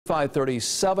5:30,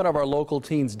 7 of our local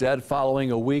teens dead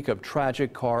following a week of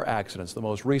tragic car accidents. The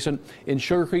most recent in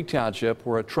Sugar Creek Township,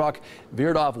 where a truck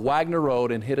veered off Wagner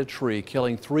Road and hit a tree,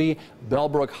 killing 3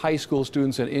 Bellbrook High School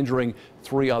students and injuring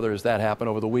 3 others. That happened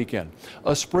over the weekend.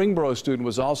 A Springboro student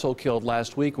was also killed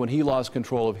last week when he lost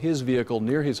control of his vehicle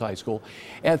near his high school.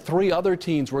 And 3 other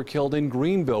teens were killed in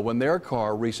Greenville when their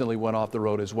car recently went off the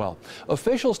road as well.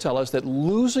 Officials tell us that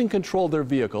losing control of their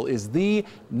vehicle is the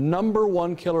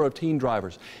 #1 killer of teen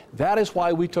drivers. That is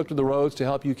why we took to the roads to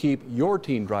help you keep your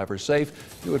teen drivers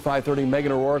safe. New at 5:30,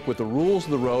 Megan O'Rourke with the rules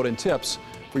of the road and tips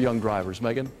for young drivers.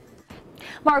 Megan?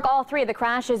 Mark, all 3 of the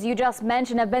crashes you just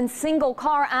mentioned have been single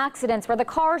car accidents where the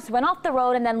cars went off the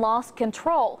road and then lost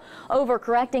control.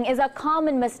 Overcorrecting is a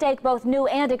common mistake both new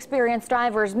and experienced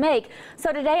drivers make.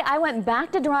 So today I went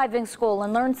back to driving school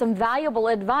and learned some valuable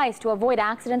advice to avoid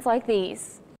accidents like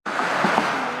these.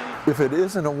 If it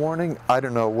isn't a warning, I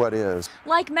don't know what is.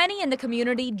 Like many in the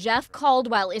community, Jeff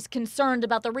Caldwell is concerned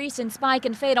about the recent spike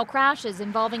in fatal crashes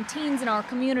involving teens in our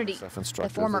community. The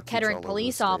former Kettering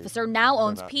police officer now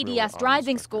owns PDS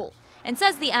Driving School and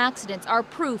says the accidents are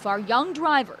proof our young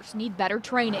drivers need better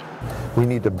training. We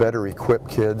need to better equip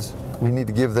kids. We need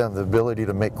to give them the ability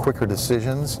to make quicker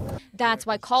decisions. That's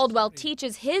why Caldwell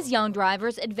teaches his young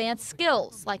drivers advanced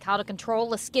skills, like how to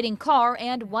control a skidding car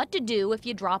and what to do if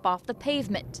you drop off the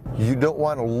pavement. You don't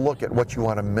want to look at what you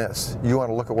want to miss. You want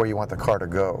to look at where you want the car to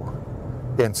go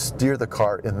and steer the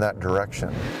car in that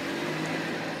direction.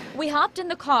 We hopped in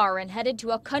the car and headed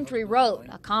to a country road,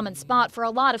 a common spot for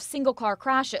a lot of single-car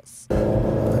crashes. Get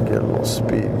a little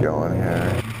speed going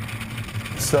here.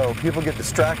 So people get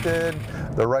distracted,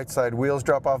 the right side wheels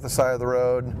drop off the side of the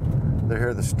road, they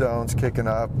hear the stones kicking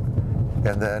up,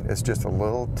 and then it's just a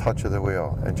little touch of the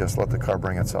wheel and just let the car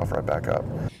bring itself right back up.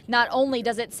 Not only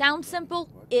does it sound simple,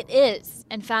 it is.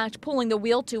 In fact, pulling the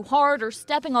wheel too hard or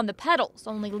stepping on the pedals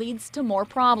only leads to more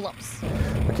problems.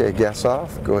 Okay, gas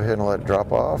off, go ahead and let it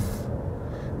drop off.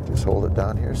 Just hold it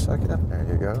down here a second, there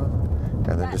you go.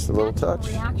 And then just a little touch.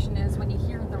 Reaction is when you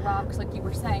hear the rocks like you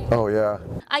were saying. Oh yeah.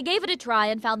 I gave it a try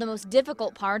and found the most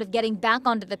difficult part of getting back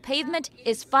onto the pavement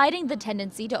is fighting the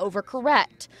tendency to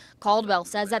overcorrect. Caldwell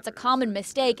says that's a common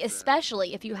mistake,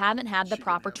 especially if you haven't had the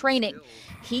proper training.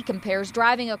 He compares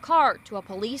driving a car to a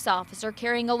police officer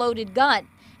carrying a loaded gun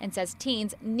and says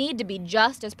teens need to be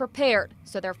just as prepared,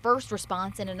 so their first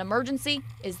response in an emergency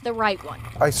is the right one.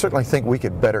 I certainly think we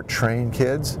could better train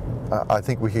kids. I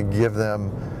think we could give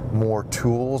them more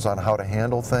tools on how to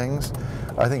handle things.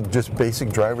 I think just basic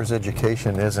driver's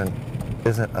education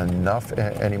isn't enough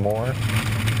anymore.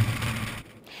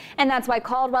 And that's why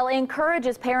Caldwell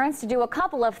encourages parents to do a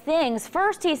couple of things.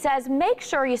 First, he says, make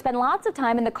sure you spend lots of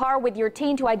time in the car with your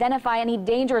teen to identify any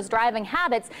dangerous driving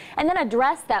habits and then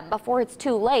address them before it's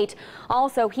too late.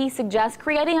 Also, he suggests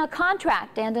creating a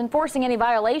contract and enforcing any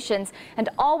violations, and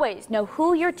always know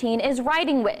who your teen is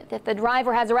riding with. If the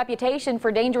driver has a reputation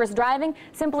for dangerous driving,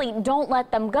 simply don't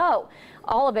let them go.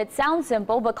 All of it sounds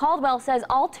simple, but Caldwell says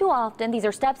all too often these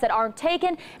are steps that aren't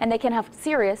taken and they can have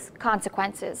serious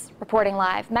consequences. Reporting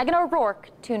live, Megan O'Rourke,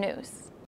 2 News.